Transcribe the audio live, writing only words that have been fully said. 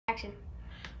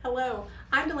Hello,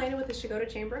 I'm Delana with the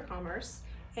Checotah Chamber of Commerce,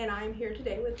 and I'm here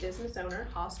today with business owner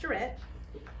Durrett.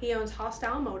 He owns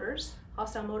Hosstyle Motors.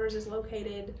 Hosstyle Motors is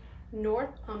located north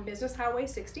on Business Highway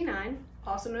 69,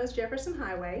 also known as Jefferson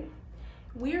Highway.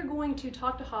 We are going to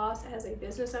talk to Hoss as a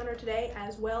business owner today,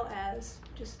 as well as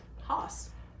just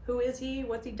Hoss. Who is he?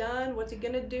 What's he done? What's he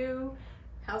gonna do?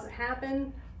 How's it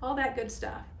happen? All that good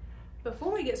stuff.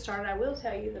 Before we get started, I will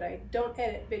tell you that I don't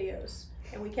edit videos,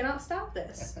 and we cannot stop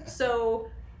this. So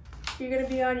you're going to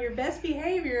be on your best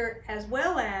behavior, as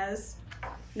well as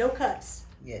no cuts.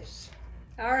 Yes.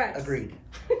 All right. Agreed.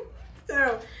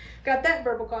 So got that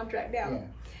verbal contract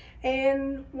down. Yeah.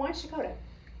 And why Checotah?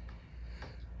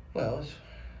 Well, it's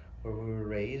where we were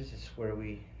raised. It's where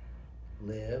we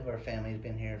live. Our family's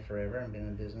been here forever and been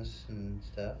in business and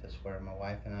stuff. It's where my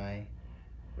wife and I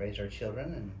raised our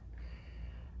children, and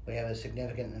we have a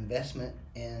significant investment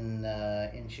in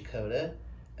Checotah.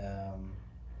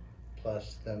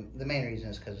 Plus, the main reason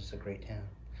is because it's a great town.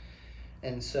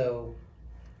 And so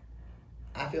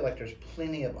I feel like there's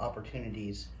plenty of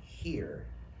opportunities here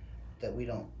that you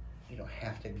don't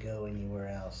have to go anywhere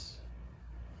else.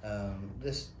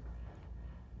 There's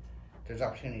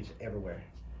opportunities everywhere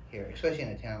here, especially in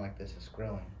a town like this. It's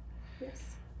growing.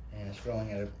 Yes. And it's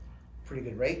growing at a pretty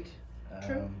good rate.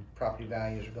 True. Property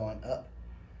values are going up.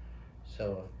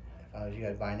 So if I was you,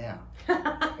 I'd buy now.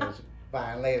 Because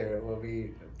buying later it will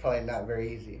be probably not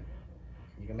very easy.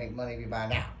 You can make money if you buy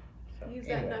now. So, Use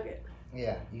that nugget.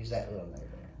 Yeah, use that little nugget.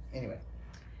 Anyway.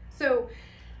 So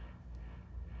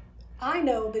I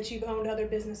know that you've owned other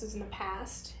businesses in the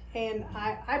past, and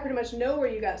I pretty much know where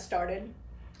you got started.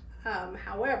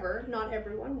 However, not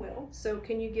everyone will. So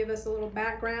can you give us a little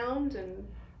background and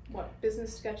what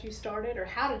business got you started, or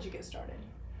how did you get started?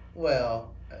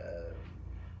 Well,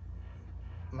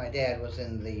 my dad was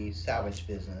in the salvage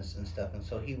business and stuff, and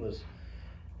so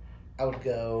I would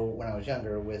go when I was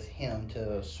younger with him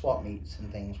to swap meets and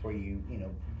things where you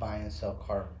buy and sell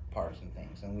car parts and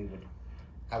things, and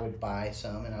I would buy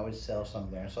some and I would sell some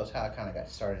there. So that's how I kind of got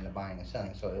started into buying and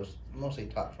selling. So it was mostly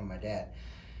taught from my dad.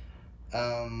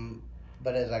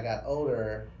 But as I got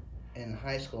older in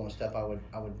high school and stuff, I would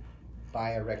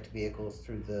buy a wrecked vehicle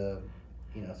through the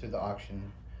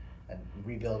auction. I'd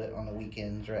rebuild it on the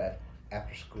weekends or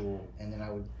after school, and then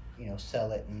I would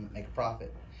sell it and make a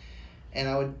profit. And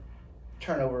I would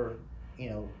turn over,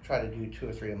 try to do 2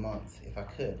 or 3 a month if I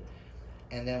could.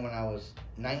 And then when I was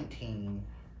 19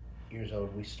 years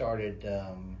old, we started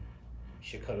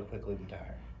Checotah Quick Lube and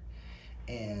Tire,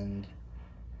 and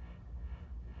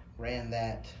ran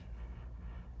that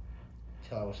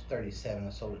till I was 37.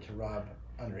 I sold it to Rob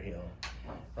and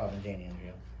Janie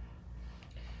Underhill.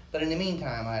 But in the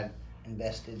meantime, I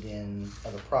invested in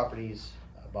other properties.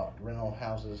 I bought rental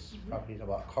houses, properties. I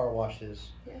bought car washes.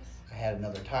 Yes. I had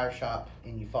another tire shop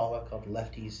in Eufaula called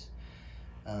Lefty's.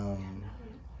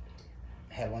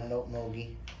 Had one in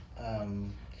Okmulgee.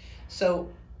 So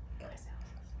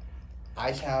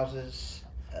ice houses.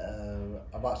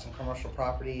 I bought some commercial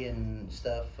property and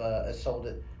stuff. I sold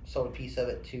a piece of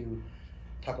it to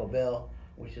Taco Bell,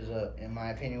 which is in my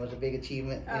opinion, was a big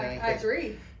achievement. I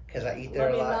agree. Because I eat there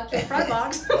a lot. Not your fry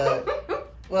box.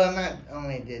 Well, not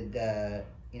only did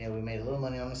we made a little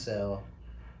money on the sale.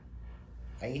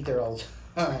 I eat there all the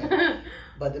time.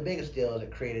 But the biggest deal is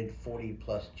it created 40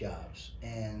 plus jobs,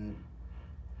 and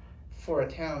for a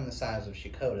town the size of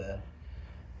Checotah,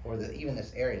 or even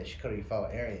this area, Checotah Eufaula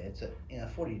area, it's a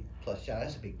 40 plus job.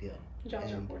 That's a big deal.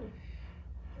 Jobs are important.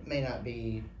 It may not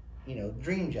be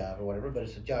dream job or whatever, but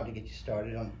it's a job to get you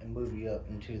started on and move you up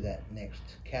into that next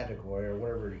category or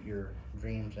whatever your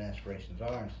dreams and aspirations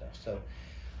are and stuff. So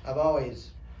I've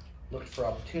always looked for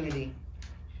opportunity.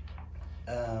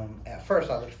 At first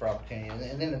I looked for opportunity,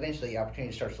 and then eventually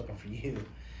opportunity starts looking for you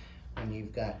when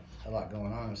you've got a lot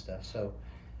going on and stuff. So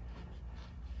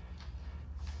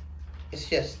it's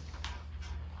just,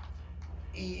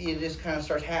 it just kind of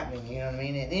starts happening, you know what I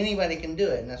mean? And anybody can do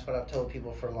it, and that's what I've told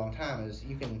people for a long time, is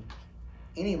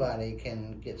anybody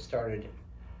can get started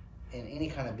in any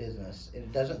kind of business.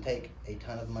 It doesn't take a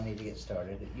ton of money to get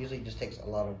started. It usually just takes a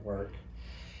lot of work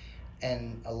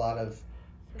and a lot of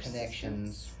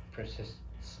connections, persistence.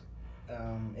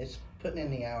 It's putting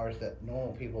in the hours that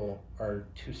normal people are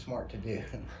too smart to do,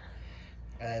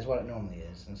 is what it normally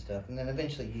is and stuff. And then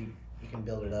eventually you can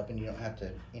build it up, and you don't have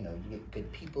to, you get good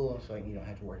people, and so you don't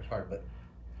have to work as hard. But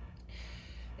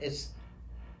it's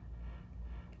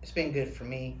been good for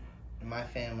me and my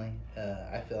family.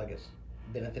 I feel like it's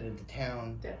benefited the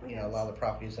town. Definitely A lot of the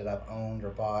properties that I've owned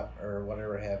or bought or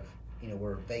whatever have,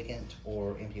 were vacant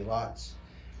or empty lots,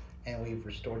 and we've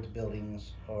restored the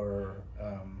buildings. Or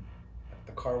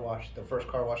the car wash. The first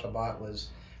car wash I bought was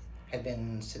had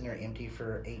been sitting there empty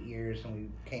for 8 years, and we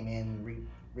came in,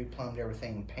 replumbed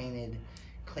everything, painted,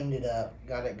 cleaned it up,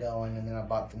 got it going, and then I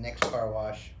bought the next car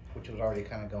wash, which was already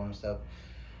kind of going and stuff,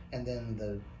 and then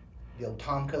the old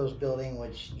Tomco's building,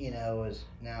 which is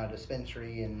now a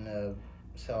dispensary and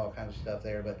sell all kinds of stuff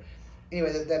there. But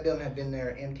anyway, that building had been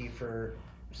there empty for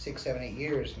 6, 7, 8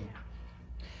 years, and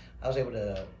I was able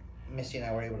to, Misty and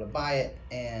I were able to buy it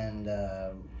and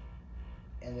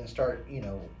then start,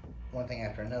 one thing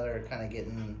after another, kind of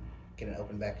getting it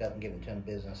opened back up and getting it to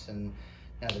business. And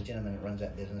now the gentleman that runs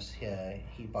that business,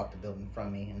 he bought the building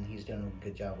from me, and he's doing a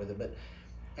good job with it.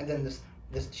 And then this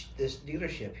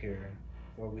dealership here,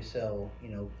 where we sell,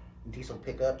 diesel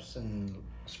pickups and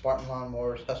Spartan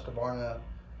lawnmowers, Husqvarna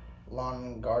lawn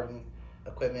and garden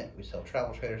equipment. We sell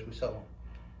travel trailers. We sell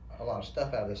a lot of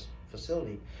stuff out of this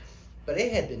facility, but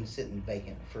it had been sitting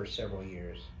vacant for several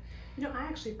years. I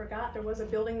actually forgot there was a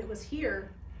building that was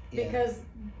here. Yeah. Because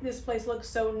this place looks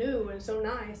so new and so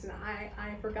nice, and I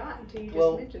forgot until you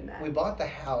just mentioned that. We bought the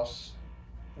house.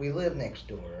 We live next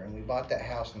door, and we bought that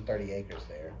house on 30 acres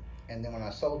there. And then when I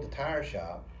sold the tire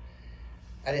shop,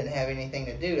 I didn't have anything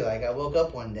to do. Like, I woke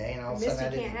up one day, and all of a sudden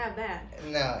Misty can't have that.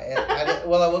 No, I didn't.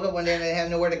 Well, I woke up one day and I didn't have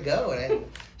nowhere to go,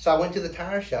 so I went to the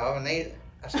tire shop, and I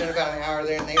spent about an hour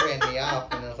there, and they ran me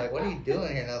off, and I was like, "What are you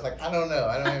doing here?" And I was like, "I don't know.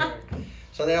 I don't know."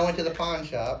 So then I went to the pawn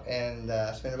shop and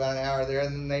spent about an hour there,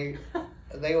 and then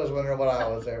they was wondering what I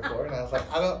was there for, and I was like,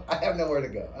 I have nowhere to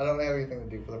go. I don't have anything to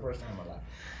do for the first time in my life.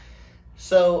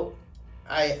 So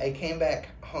I came back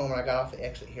home, and I got off the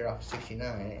exit here off of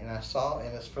 69, and I saw,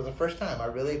 and it's for the first time I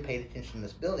really paid attention to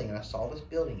this building, and I saw this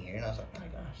building here, and I was like, oh my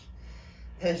gosh,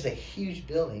 that is a huge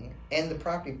building, and the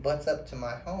property butts up to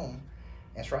my home,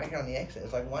 and it's right here on the exit.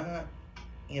 It's like, why not?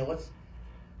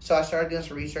 So I started doing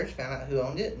some research, found out who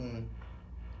owned it, and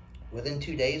within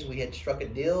 2 days, we had struck a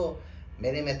deal,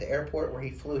 met him at the airport where he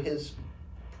flew his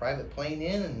private plane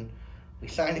in, and we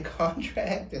signed a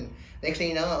contract, and next thing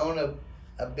you know, I own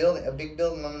a big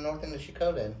building on the north end of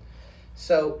Checotah. And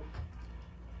so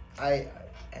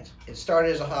it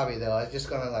started as a hobby, though. I was just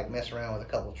going to mess around with a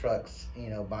couple trucks,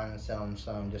 buying and selling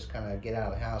some, just kind of get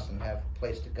out of the house and have a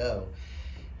place to go.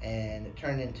 And it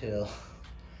turned into a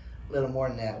little more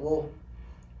than that. We'll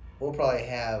probably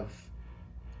have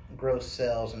gross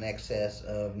sales in excess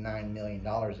of $9 million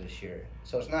this year.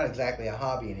 So it's not exactly a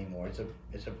hobby anymore.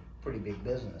 It's a pretty big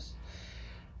business.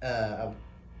 I've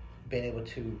been able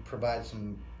to provide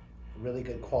some really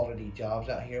good quality jobs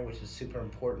out here, which is super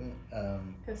important.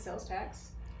 And sales tax.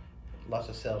 Lots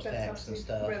of sales tax and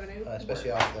stuff, revenue,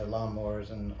 especially off the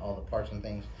lawnmowers and all the parts and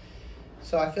things.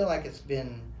 So I feel like it's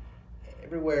been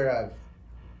everywhere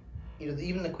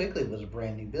even the Quickly was a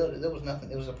brand new building. There was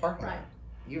nothing. It was a parking lot. Right.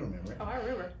 You remember it. Oh, I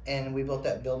remember. And we built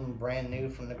that building brand new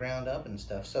from the ground up and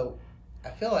stuff. So I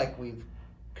feel like we've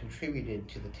contributed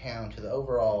to the town, to the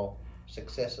overall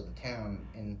success of the town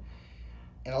in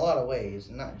a lot of ways,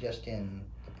 not just in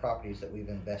the properties that we've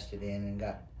invested in and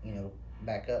got,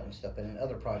 back up and stuff, but in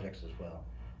other projects as well.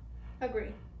 Agree.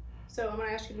 So I'm going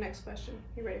to ask you the next question.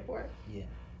 You ready for it? Yeah.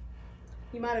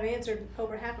 You might have answered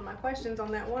over half of my questions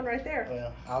on that one right there.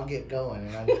 Well, I'll get going,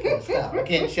 and I just can't stop. I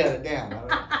can't shut it down.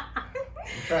 I'm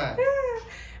trying.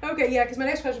 Okay, yeah, because my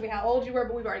next question would be how old you were,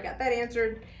 but we've already got that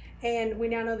answered, and we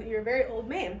now know that you're a very old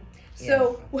man.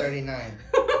 So yeah, 39,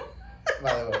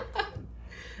 by the way.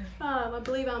 I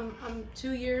believe I'm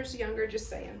 2 years younger, just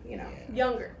saying, Yeah.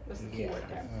 Younger was the key word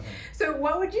there. Mm-hmm. So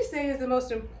what would you say is the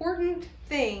most important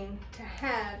thing to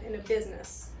have in a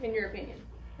business, in your opinion,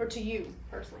 or to you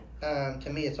personally? To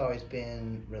me, it's always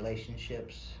been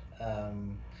relationships. I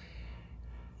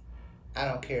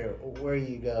don't care where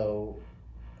you go,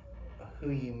 who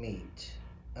you meet.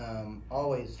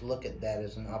 Always look at that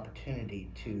as an opportunity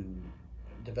to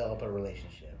develop a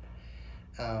relationship.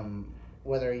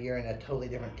 Whether you're in a totally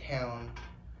different town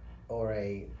or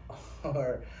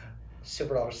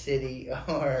Super Dollar City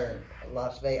or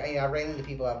Las Vegas. I ran into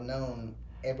people I've known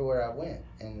everywhere I went,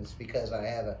 and it's because I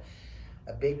have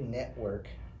a big network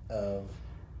of,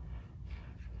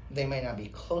 they may not be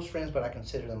close friends, but I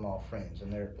consider them all friends,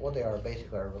 and what they are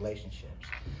basically are relationships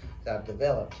that I've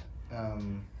developed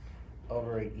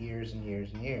over years and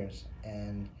years and years.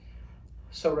 And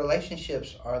so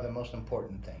relationships are the most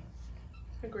important thing.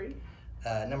 Agreed.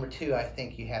 Number two, I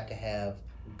think you have to have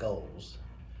goals.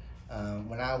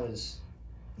 When I was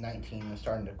 19 and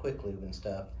starting to quick lube and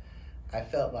stuff, I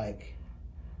felt like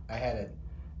I had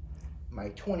my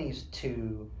 20s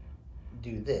to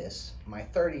do this, my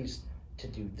 30s to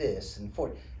do this, and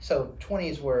 40. So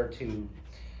 20s were to,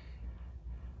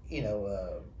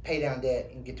 pay down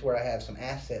debt and get to where I have some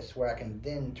assets where I can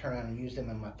then turn around and use them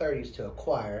in my 30s to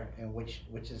acquire, and which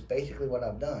is basically what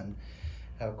I've done.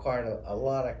 I've acquired a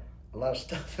lot of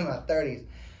stuff in my 30s,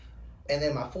 and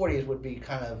then my 40s would be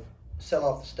kind of sell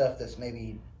off the stuff that's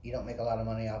maybe you don't make a lot of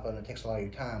money off of and it takes a lot of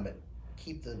your time, but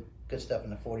keep the good stuff in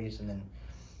the 40s, and then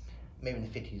maybe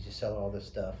in the 50s you sell all this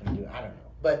stuff and do, I don't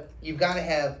know. But you've got to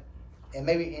have, and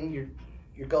maybe in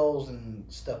your goals and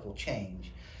stuff will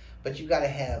change, but you got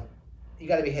to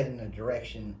be heading in a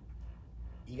direction.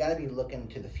 You got to be looking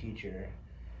to the future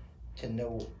to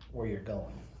know where you're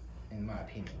going, in my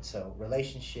opinion. So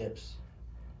relationships,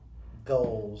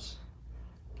 goals,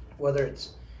 whether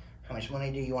it's how much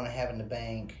money do you want to have in the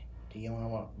bank, do you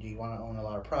want to own a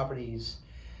lot of properties,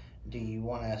 do you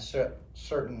want a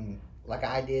certain, like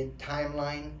I did,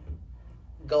 timeline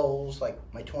goals, like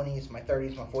my 20s, my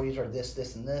 30s, my 40s are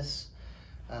this, and this.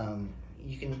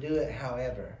 You can do it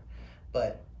however,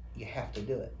 but you have to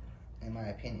do it, in my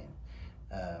opinion.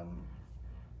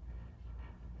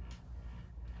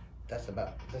 That's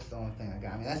the only thing I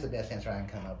got. I mean, that's the best answer I can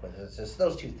come up with. It's just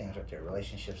those two things right there,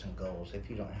 relationships and goals. If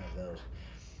you don't have those,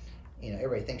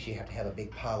 everybody thinks you have to have a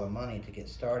big pile of money to get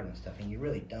started and stuff, and you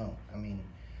really don't. I mean,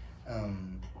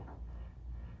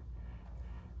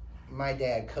 my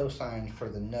dad co-signed for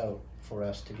the note for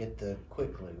us to get the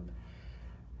quick lube,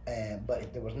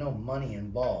 but there was no money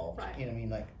involved. Right. You know what I mean?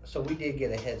 Like, so we did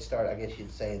get a head start, I guess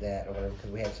you'd say that, or whatever,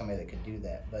 because we had somebody that could do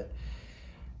that. But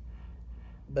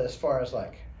as far as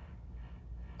like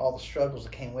all the struggles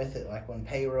that came with it, like when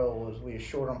we were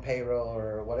short on payroll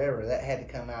or whatever, that had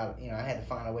to come out. I had to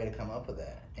find a way to come up with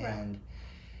that. Right.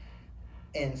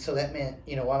 And so that meant,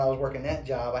 while I was working that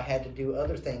job, I had to do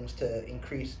other things to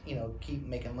increase, keep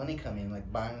making money come in,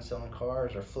 like buying and selling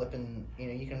cars or flipping.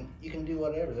 You can do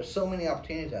whatever. There's so many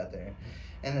opportunities out there.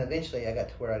 And then eventually I got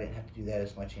to where I didn't have to do that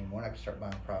as much anymore. And I could start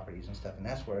buying properties and stuff. And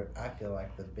that's where I feel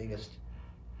like the biggest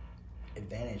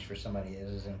advantage for somebody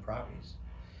is in properties.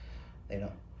 They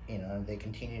don't, they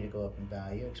continue to go up in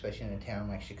value, especially in a town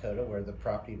like Checotah, where the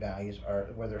property values are,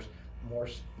 where there's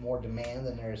more demand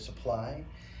than there is supply.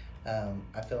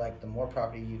 I feel like the more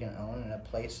property you can own in a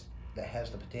place that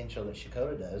has the potential that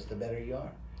Checotah does, the better you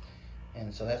are.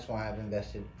 And so that's why I've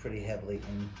invested pretty heavily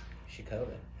in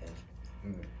Checotah.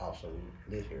 And also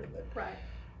live here, but Right.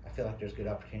 I feel like there's good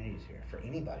opportunities here for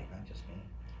anybody, not just me.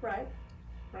 Right.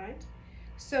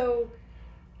 So,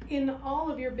 in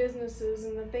all of your businesses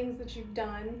and the things that you've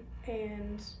done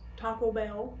and Taco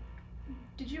Bell,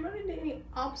 did you run into any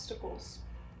obstacles?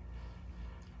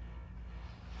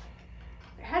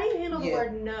 How do you handle the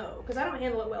word no? Because I don't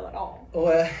handle it well at all.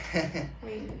 Well, I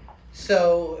mean,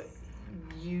 so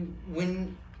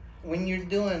when you're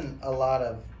doing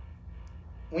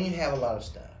when you have a lot of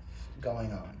stuff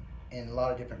going on in a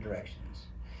lot of different directions,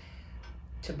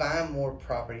 to buy more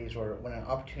properties or when an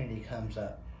opportunity comes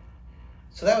up,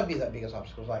 so that would be the biggest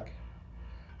obstacle.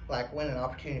 Like when an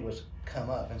opportunity was come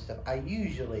up and stuff, I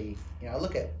usually, I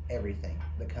look at everything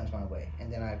that comes my way,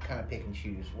 and then I kind of pick and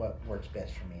choose what works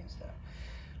best for me and stuff.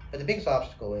 But the biggest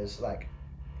obstacle is like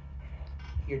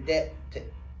your debt to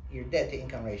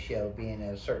income ratio being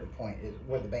at a certain point is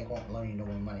where the bank won't loan you no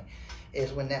more money,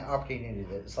 is when that opportunity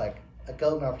that's like a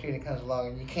golden opportunity comes along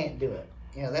and you can't do it.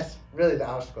 That's really the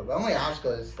obstacle. The only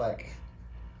obstacle is like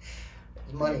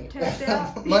money.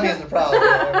 Money is the problem.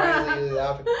 Money is usually the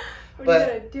obstacle.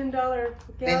 But you got a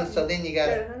 $10 then you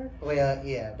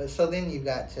got but so then you've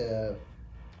got to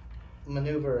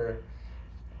maneuver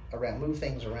around, move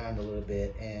things around a little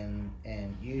bit, and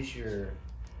use your,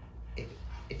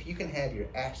 if you can have your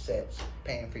assets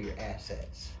paying for your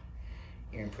assets,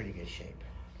 you're in pretty good shape.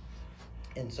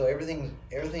 And so everything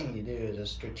you do is a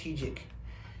strategic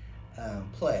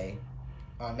play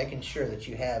on making sure that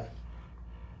you're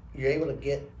able to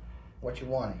get what you're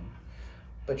wanting,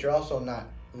 but you're also not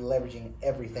leveraging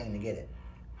everything to get it.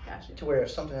 Gotcha. To where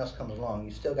if something else comes along,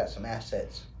 you still got some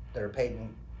assets that are paid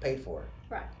for.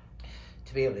 Right.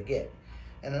 To be able to get.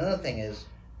 And another thing is,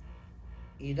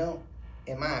 you don't,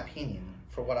 in my opinion,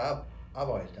 for what I've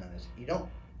always done, is you don't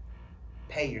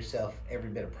pay yourself every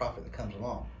bit of profit that comes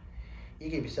along. You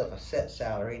give yourself a set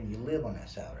salary and you live on that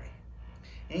salary.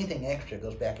 Anything extra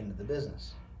goes back into the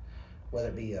business, whether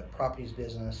it be a properties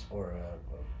business or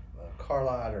a car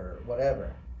lot or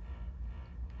whatever.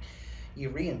 You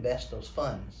reinvest those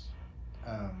funds,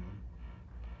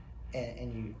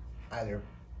 and you either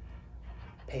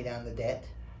pay down the debt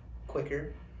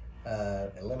quicker,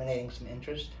 eliminating some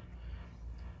interest.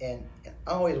 And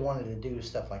I always wanted to do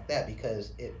stuff like that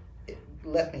because it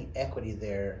left me equity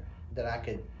there that I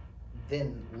could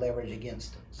then leverage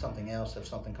against something else if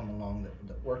something come along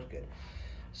that worked good.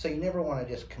 So you never want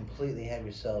to just completely have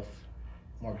yourself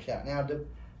mortgaged out. Now,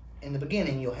 in the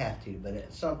beginning, you'll have to, but at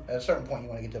a certain point, you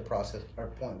want to get to a process or a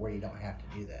point where you don't have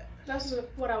to do that. That's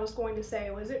what I was going to say.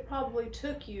 Was it probably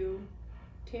took you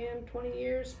 10, 20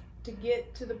 years to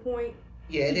get to the point?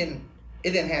 Yeah, it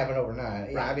didn't happen overnight.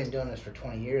 Right. Yeah, I've been doing this for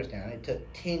 20 years now, and it took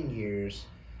 10 years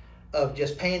of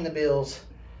just paying the bills.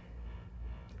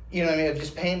 You know what I mean? Of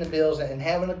just paying the bills and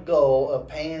having a goal of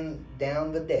paying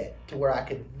down the debt to where I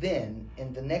could then,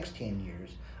 in the next 10 years,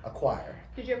 acquire.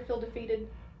 Did you ever feel defeated?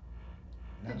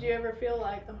 No. Did you ever feel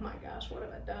like, oh my gosh, what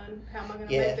have I done? How am I going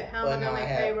to Yeah. make it? How am I going to make I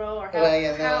have. payroll? Or Well,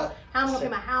 yeah, no, how am I going to so- pay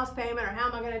my house payment? Or how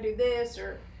am I going to do this?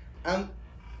 Or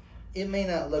It may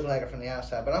not look like it from the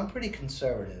outside, but I'm pretty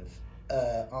conservative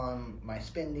on my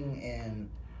spending and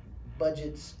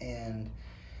budgets and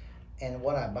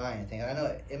what I buy and things. I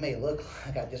know it may look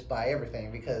like I just buy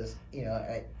everything because, you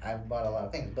know, I've bought a lot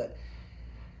of things, but,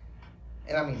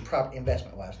 and I mean proper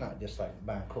investment wise, not just like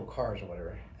buying cool cars or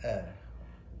whatever.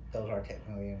 Those are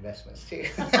technically investments too.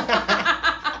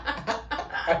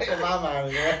 In my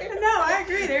mind, right? no, I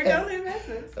agree. They're totally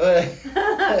investments. But,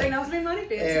 They know to be money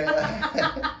pits.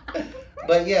 yeah.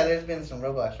 But yeah, there's been some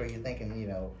roadblocks where you're thinking, you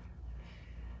know,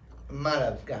 might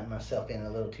have gotten myself in a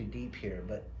little too deep here,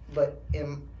 but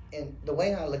in the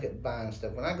way I look at buying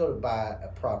stuff, when I go to buy a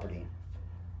property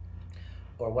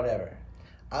or whatever,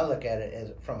 I look at it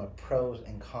as from a pros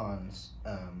and cons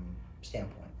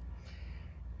standpoint.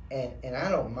 And I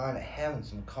don't mind it having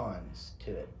some cons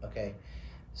to it, okay?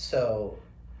 So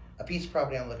a piece of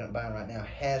property I'm looking at buying right now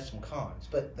has some cons,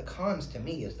 but the cons to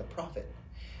me is the profit.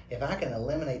 If I can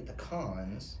eliminate the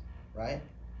cons, right,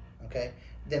 okay,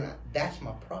 then that's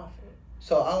my profit.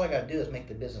 So all I got to do is make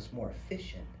the business more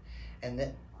efficient, and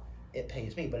then it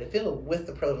pays me. But if it'll, with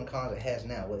the pros and cons it has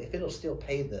now, if it'll still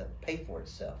pay for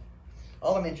itself,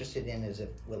 all I'm interested in is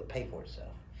will it pay for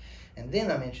itself, and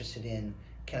then I'm interested in,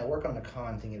 can I work on the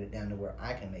cons and get it down to where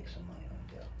I can make some money on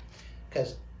the deal?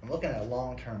 Because I'm looking at a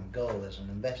long-term goal as an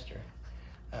investor.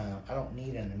 I don't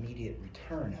need an immediate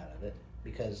return out of it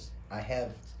because I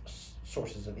have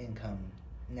sources of income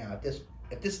now at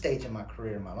this stage in my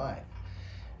career, in my life,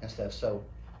 and stuff. So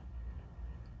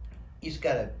you just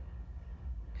gotta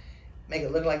make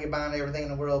it look like you're buying everything in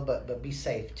the world, but be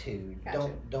safe too.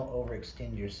 Gotcha. Don't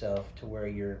overextend yourself to where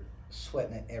you're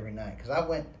sweating it every night. Because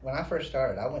when I first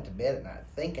started, I went to bed at night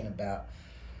thinking about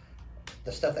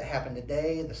the stuff that happened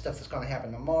today, the stuff that's going to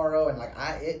happen tomorrow, and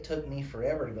it took me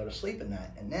forever to go to sleep at night.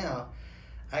 And now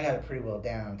I got it pretty well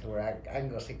down to where I can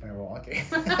go to sleep whenever I want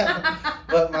to.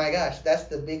 But my gosh, that's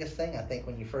the biggest thing I think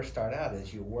when you first start out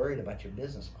is you're worried about your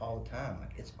business all the time.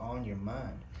 Like it's on your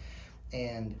mind.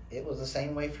 And it was the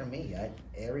same way for me.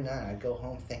 Every night I'd go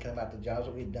home thinking about the jobs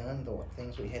that we'd done, the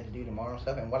things we had to do tomorrow and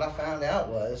stuff. And what I found out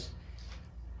was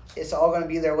it's all going to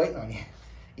be there waiting on you.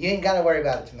 You ain't got to worry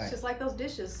about it tonight. It's just like those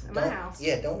dishes in my house.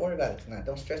 Yeah, don't worry about it tonight.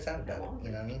 Don't stress out about I it. won't.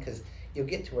 You know what I mean? Because you'll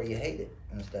get to where you hate it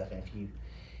and stuff. And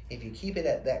if you keep it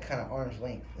at that kind of arm's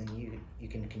length, then you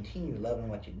can continue loving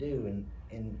what you do,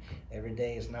 and every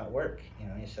day is not work. You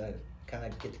know, you just kind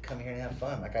of get to come here and have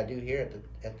fun, like I do here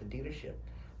at the dealership.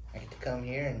 I get to come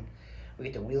here and we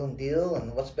get to wheel and deal,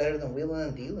 and what's better than wheeling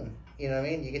and dealing? You know what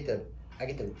I mean? I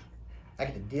get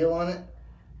to deal on it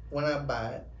when I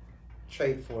buy it,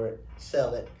 trade for it,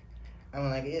 sell it. I'm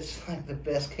like, it's like the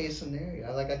best case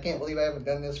scenario. I can't believe I haven't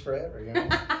done this forever. You know?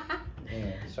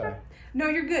 Yeah, sorry. No,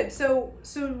 you're good. So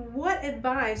what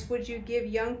advice would you give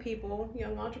young people,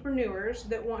 young entrepreneurs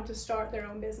that want to start their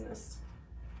own business?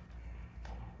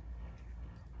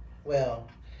 Well,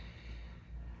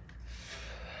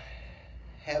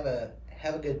 have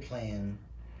a good plan,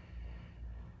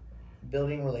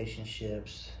 building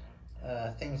relationships,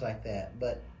 things like that.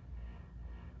 But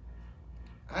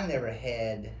I never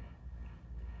had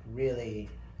really.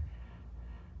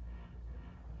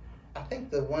 I think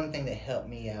the one thing that helped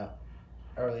me out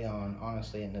early on,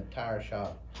 honestly, in the tire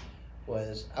shop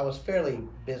was I was fairly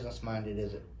business minded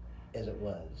as it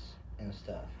was and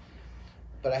stuff.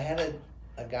 But I had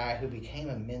a guy who became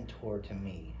a mentor to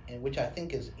me, and which I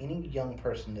think is any young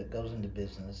person that goes into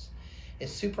business,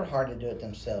 it's super hard to do it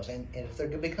themselves. And if they're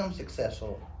going to become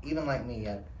successful, even like me,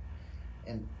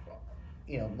 and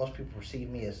you know, most people perceive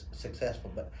me as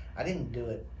successful, but I didn't do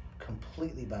it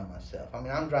completely by myself. I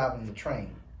mean, I'm driving the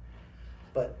train,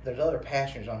 but there's other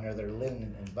passengers on there that are living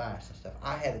in advice and stuff.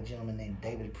 I had a gentleman named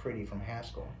David Pretty from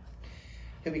Haskell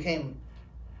who became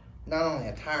not only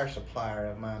a tire supplier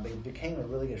of mine, but he became a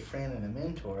really good friend and a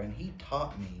mentor, and he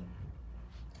taught me.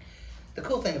 The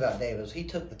cool thing about David was he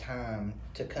took the time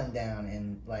to come down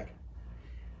and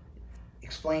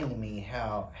explain to me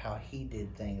how he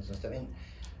did things and stuff. And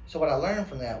So what I learned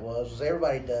from that was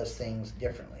everybody does things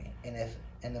differently,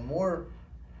 and the more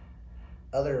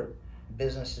other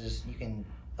businesses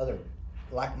other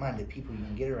like-minded people you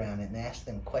can get around and ask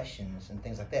them questions and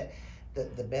things like that,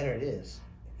 the better it is.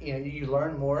 You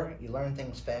learn more, you learn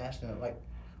things fast, and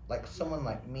like someone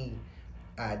like me,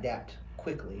 I adapt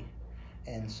quickly,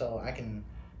 and so I can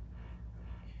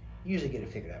usually get it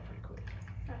figured out pretty quick.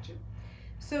 Gotcha.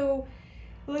 So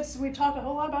we've talked a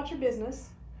whole lot about your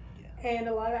business, and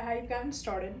a lot about how you've gotten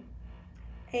started.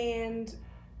 And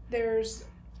there's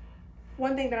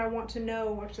one thing that I want to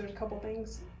know, which there's a couple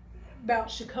things about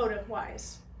Checotah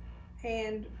wise.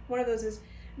 And one of those is,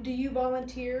 do you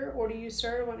volunteer or do you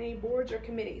serve on any boards or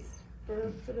committees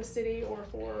for the city or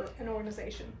for an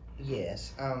organization?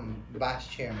 Yes, I'm vice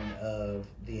chairman of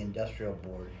the industrial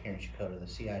board here in Checotah, the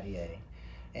CIDA,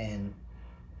 and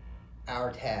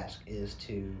our task is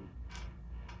to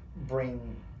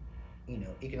bring,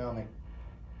 economic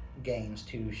gains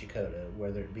to Checotah,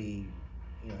 whether it be,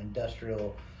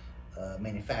 industrial,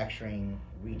 manufacturing,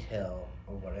 retail,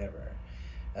 or whatever.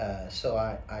 So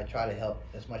I try to help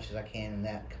as much as I can in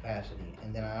that capacity.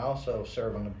 And then I also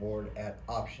serve on the board at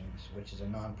Options, which is a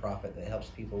nonprofit that helps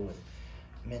people with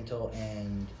mental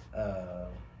and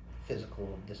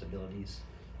physical disabilities,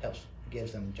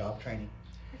 gives them job training,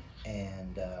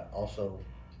 and also,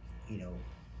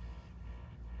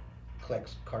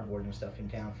 collects cardboard and stuff in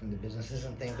town from the businesses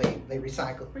and things. They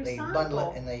recycle. They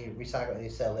bundle it and they recycle it, they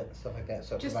sell it, stuff like that.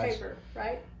 So just paper,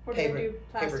 right? Or paper, do they do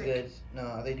plastic? paper goods.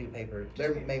 No, they do paper.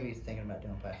 They're maybe thinking about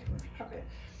doing plastic. Okay.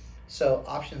 So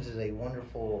Options is a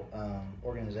wonderful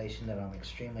organization that I'm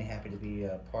extremely happy to be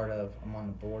a part of. I'm on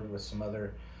the board with some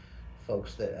other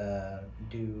folks that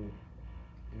do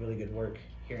really good work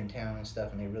here in town and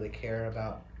stuff, and they really care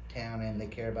about town and they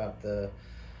care about the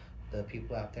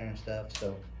people out there and stuff.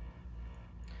 So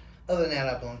other than that,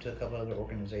 I belong to a couple other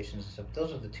organizations and stuff.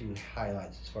 Those are the two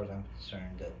highlights as far as I'm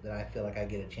concerned that I feel like I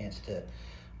get a chance to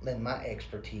lend my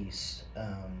expertise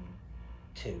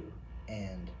to.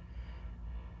 And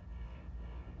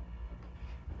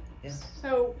yeah.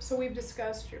 So we've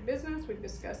discussed your business, we've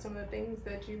discussed some of the things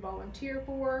that you volunteer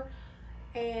for,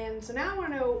 and so now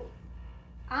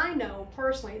I know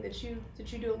personally that you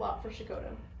do a lot for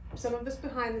Checotah. Some of it's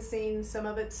behind the scenes, some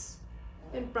of it's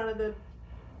in front of the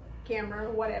camera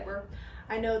or whatever.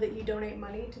 I know that you donate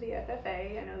money to the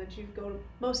FFA. I know that you go to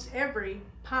most every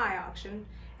pie auction,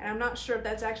 and I'm not sure if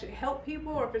that's actually to help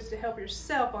people or if it's to help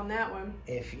yourself on that one.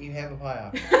 If you have a pie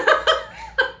auction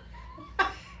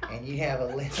and you have a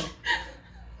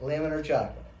lemon or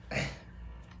chocolate,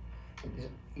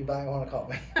 you might want to call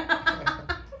me.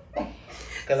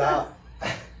 Because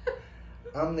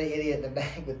I'm the idiot in the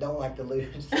back that don't like to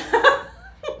lose.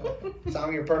 So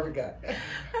I'm your perfect guy.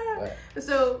 But,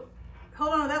 so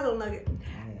hold on to that little nugget.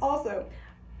 Also,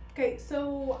 okay,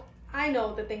 so I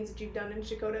know the things that you've done in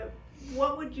Checotah.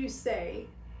 What would you say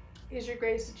is your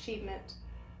greatest achievement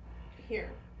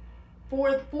here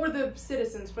for the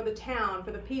citizens, for the town,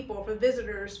 for the people, for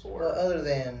visitors? Well, other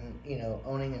than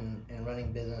owning and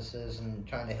running businesses and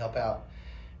trying to help out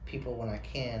people when I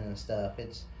can and stuff,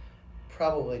 it's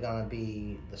probably gonna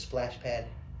be the splash pad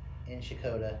in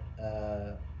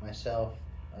Checotah. Myself,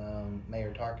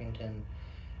 Mayor Tarkington,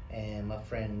 and my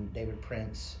friend David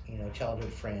Prince,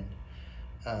 childhood friend.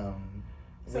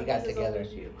 We got together.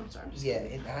 As you. I'm sorry.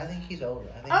 I think he's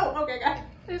older. Okay, got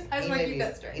it. I just want to keep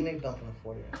that straight. He may be bumping the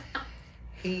 40.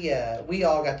 We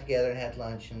all got together and had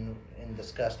lunch and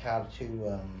discussed how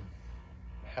to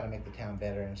make the town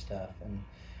better and stuff,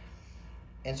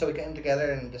 and so we came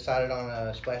together and decided on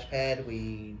a splash pad.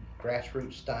 We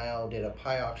grassroots style did a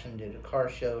pie auction, did a car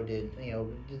show, did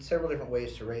several different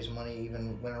ways to raise money.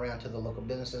 Even went around to the local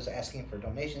businesses asking for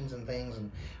donations and things,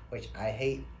 and which I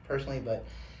hate personally, but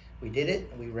we did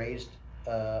it. We raised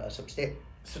a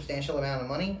substantial amount of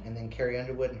money, and then Carrie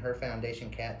Underwood and her foundation,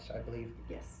 Cats, I believe,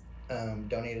 yes,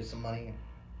 donated some money,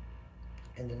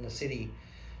 and then the city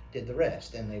did the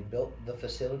rest, and they built the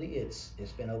facility. It's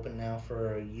been open now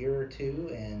for a year or two,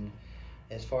 and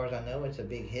as far as I know, it's a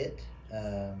big hit.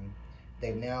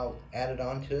 They've now added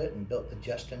on to it and built the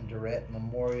Justin Durrett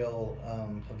Memorial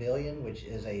Pavilion, which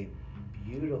is a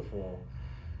beautiful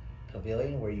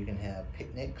pavilion where you can have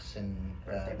picnics, and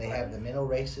they have the minnow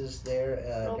races there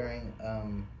during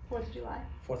 4th of July.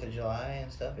 4th of July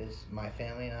and stuff. It's my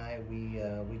family and I.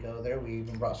 We go there. We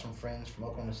even brought some friends from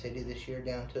Oklahoma City this year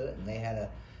down to it, and they had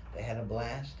a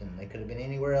blast. And they could have been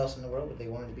anywhere else in the world, but they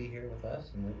wanted to be here with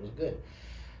us, and it was good.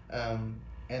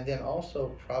 And then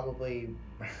also probably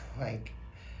like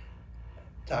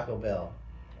Taco Bell,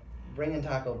 bringing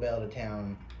Taco Bell to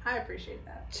town. I appreciate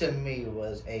that. To me,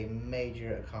 was a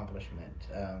major accomplishment.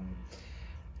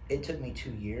 it took me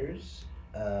 2 years.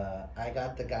 I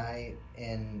got the guy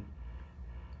in.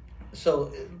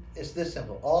 So it's this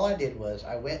simple. All I did was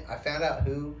I found out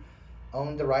who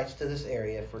owned the rights to this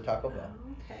area for Taco Bell.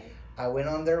 Oh, okay. I went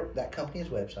on that company's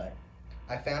website.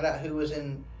 I found out who was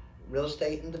in real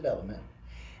estate and development,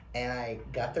 and I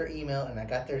got their email and I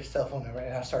got their cell phone number,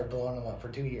 and I started blowing them up for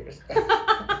 2 years.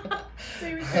 So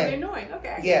you were pretty annoying.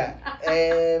 Okay. Yeah,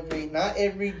 not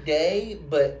every day,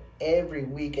 but every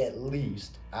week at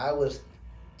least, I was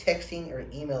texting or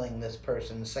emailing this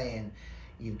person saying,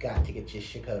 "You've got to get to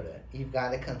Checotah. You've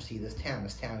got to come see this town.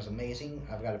 This town is amazing.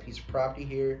 I've got a piece of property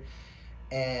here,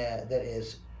 and that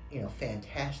is,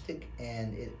 fantastic,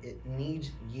 and it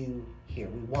needs you here.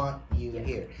 We want you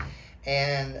here."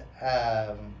 And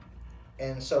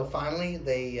so finally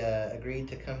they agreed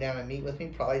to come down and meet with me,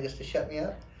 probably just to shut me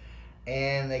up.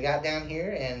 And they got down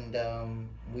here, and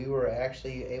we were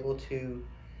actually able to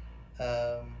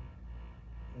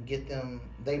get them.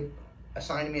 They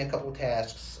assigned me a couple of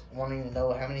tasks, wanting to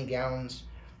know how many gallons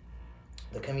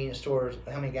of gas the convenience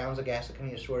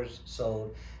stores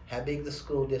sold, how big the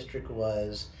school district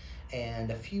was,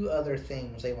 and a few other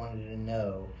things they wanted to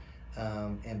know.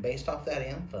 And based off that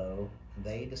info,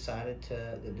 they decided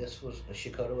that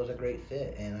Checotah was a great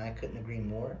fit, and I couldn't agree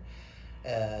more.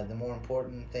 The more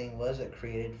important thing was it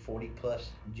created 40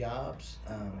 plus jobs.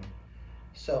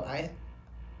 So I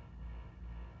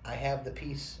have the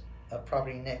piece of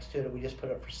property next to it that we just put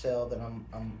up for sale that I'm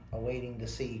awaiting to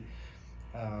see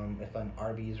if an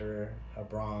Arby's or a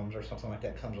Brahms or something like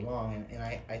that comes along, and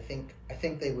I think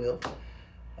they will,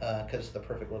 because it's the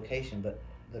perfect location. But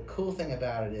the cool thing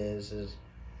about it is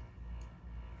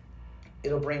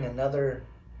it'll bring another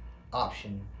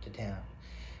option to town,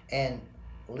 and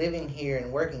living here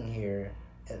and working here,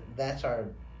 that's our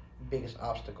biggest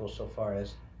obstacle so far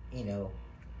as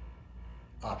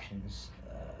options.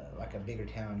 Like a bigger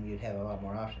town, you'd have a lot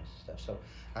more options and stuff. So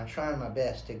I'm trying my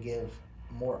best to give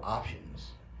more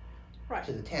options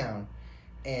to the town,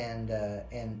 and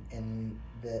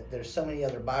there's so many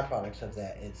other byproducts of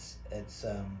that. It's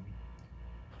the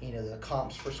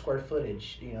comps for square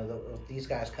footage. These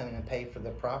guys come in and pay for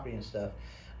the property and stuff.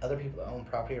 Other people that own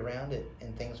property around it,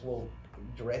 and things will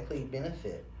directly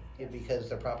benefit it because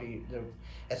their property.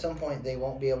 At some point, they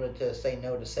won't be able to say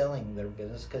no to selling their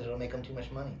business because it'll make them too much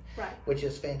money. Right. Which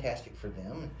is fantastic for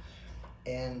them,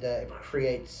 and it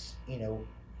creates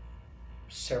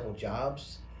several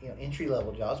jobs. Entry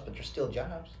level jobs, but they're still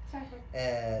jobs. Exactly.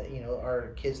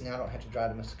 Our kids now don't have to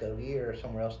drive to Muskogee or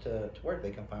somewhere else to work.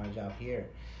 They can find a job here,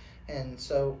 and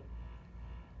so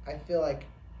I feel like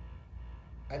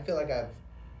I've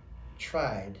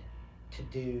tried to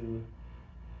do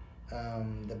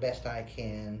the best I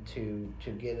can to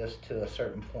get us to a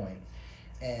certain point,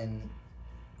 and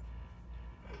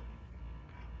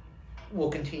we'll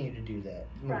continue to do that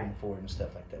moving forward and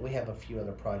stuff like that. We have a few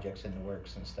other projects in the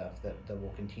works and stuff that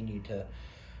will continue to.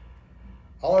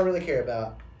 All I really care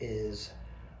about is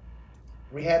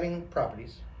rehabbing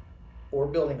properties or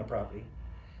building a property,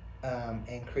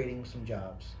 and creating some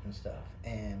jobs and stuff,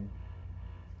 and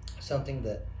something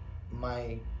that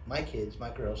my kids, my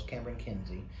girls, Cameron and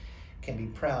Kinsey, can be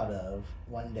proud of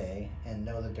one day and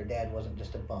know that their dad wasn't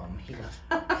just a bum.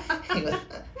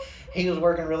 He was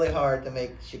working really hard to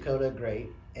make Checotah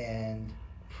great and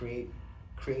create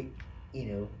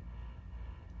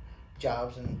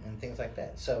jobs and things like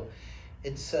that. So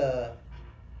it's like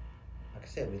I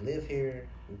said, we live here,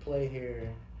 we play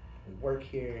here, we work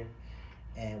here,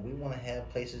 and we want to have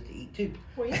places to eat too.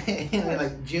 Well, yeah.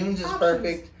 Like June's is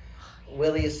perfect.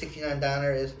 Willie's 69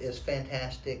 Diner is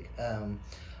fantastic.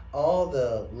 All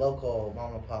the local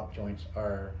mom and pop joints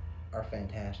are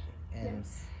fantastic, and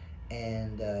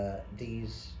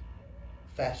these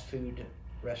fast food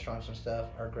restaurants and stuff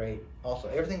are great. Also,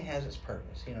 everything has its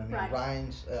purpose. Right.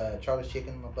 Ryan's Charlie's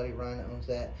Chicken, my buddy Ryan owns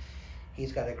that.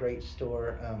 He's got a great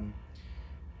store.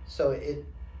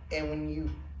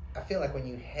 I feel like when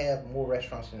you have more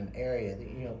restaurants in an area,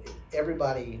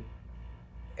 everybody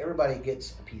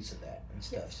gets a piece of that and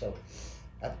stuff. Yes. So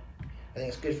I think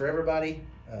it's good for everybody.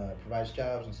 Provides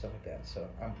jobs and stuff like that. So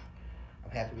I'm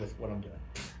happy with what I'm doing.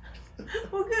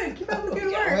 Well, good. Keep up the good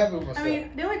work. I'm happy with myself. I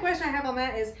mean, the only question I have on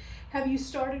that is, have you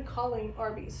started calling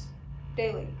Arby's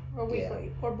daily or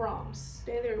weekly or Brahms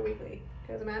daily or weekly?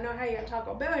 Because I know how you got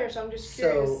Taco Bell here, so I'm just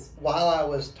curious. So while I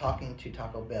was talking to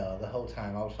Taco Bell the whole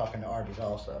time, I was talking to Arby's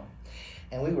also,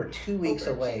 and we were 2 weeks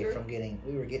away from getting.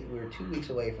 We were 2 weeks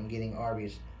away from getting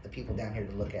Arby's, the people down here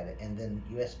to look at it, and then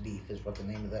U.S. Beef is what the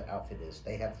name of that outfit is.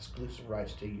 They have exclusive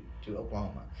rights to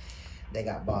Oklahoma. They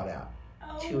got bought out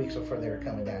 2 weeks before they were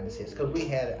coming down to see us because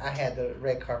I had the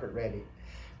red carpet ready,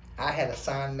 I had a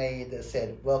sign made that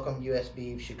said, "Welcome U.S.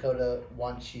 Beef. Checotah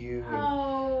wants you."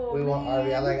 Oh, We want Arby.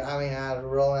 man. I was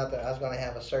rolling out there. I was going to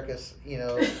have a circus, and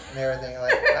everything.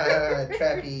 Like I had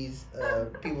trapeze,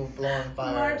 people blowing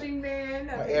fire, Marching band.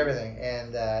 everything.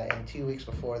 And 2 weeks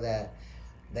before that,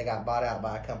 they got bought out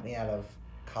by a company out of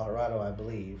Colorado, I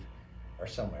believe, or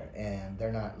somewhere, and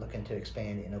they're not looking to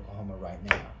expand in Oklahoma right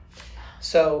now.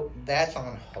 So that's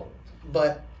on hold.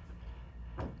 But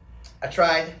I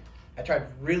tried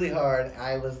really hard.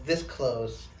 I was this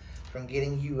close from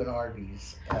getting you an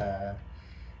Arby's,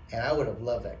 and I would have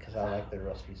loved that because I like the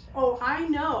roast beef sandwich. Oh, I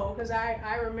know, because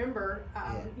I remember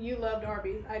you loved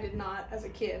Arby's. I did not as a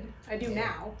kid. I do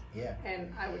now. Yeah.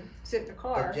 And I would sit in the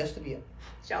car. But just to be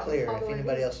shout clear, all the if way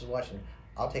anybody to- else is watching,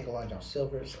 I'll take a lunch on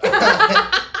Silver's.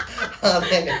 I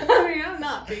mean, I'm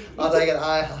not picky. I'll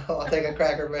take a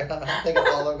Cracker Barrel. I'll take an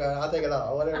Olive Garden. I'll take it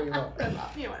all, whatever you want.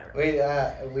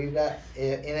 Whatever. We've got,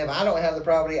 and if I don't have the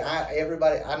property, I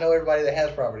know everybody that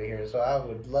has property here, so I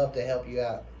would love to help you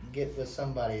out. Get with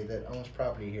somebody that owns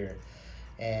property here,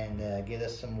 and get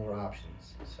us some more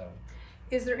options. So,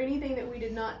 Is there anything that we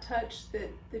did not touch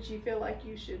that you feel like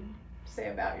you should say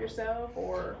about yourself,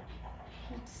 or?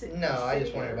 No, I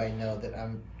just want everybody to know that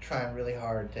I'm trying really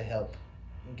hard to help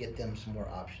get them some more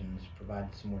options, provide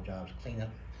some more jobs, clean up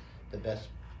the best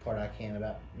part I can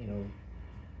about,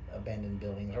 abandoned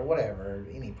buildings or whatever,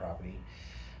 any property.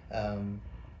 And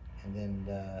then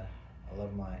I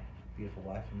love my beautiful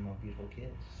wife and my beautiful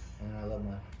kids. And I love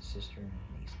my sister and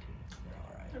niece too. They're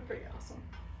all right. They're pretty awesome.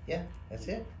 Yeah, that's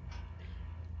it.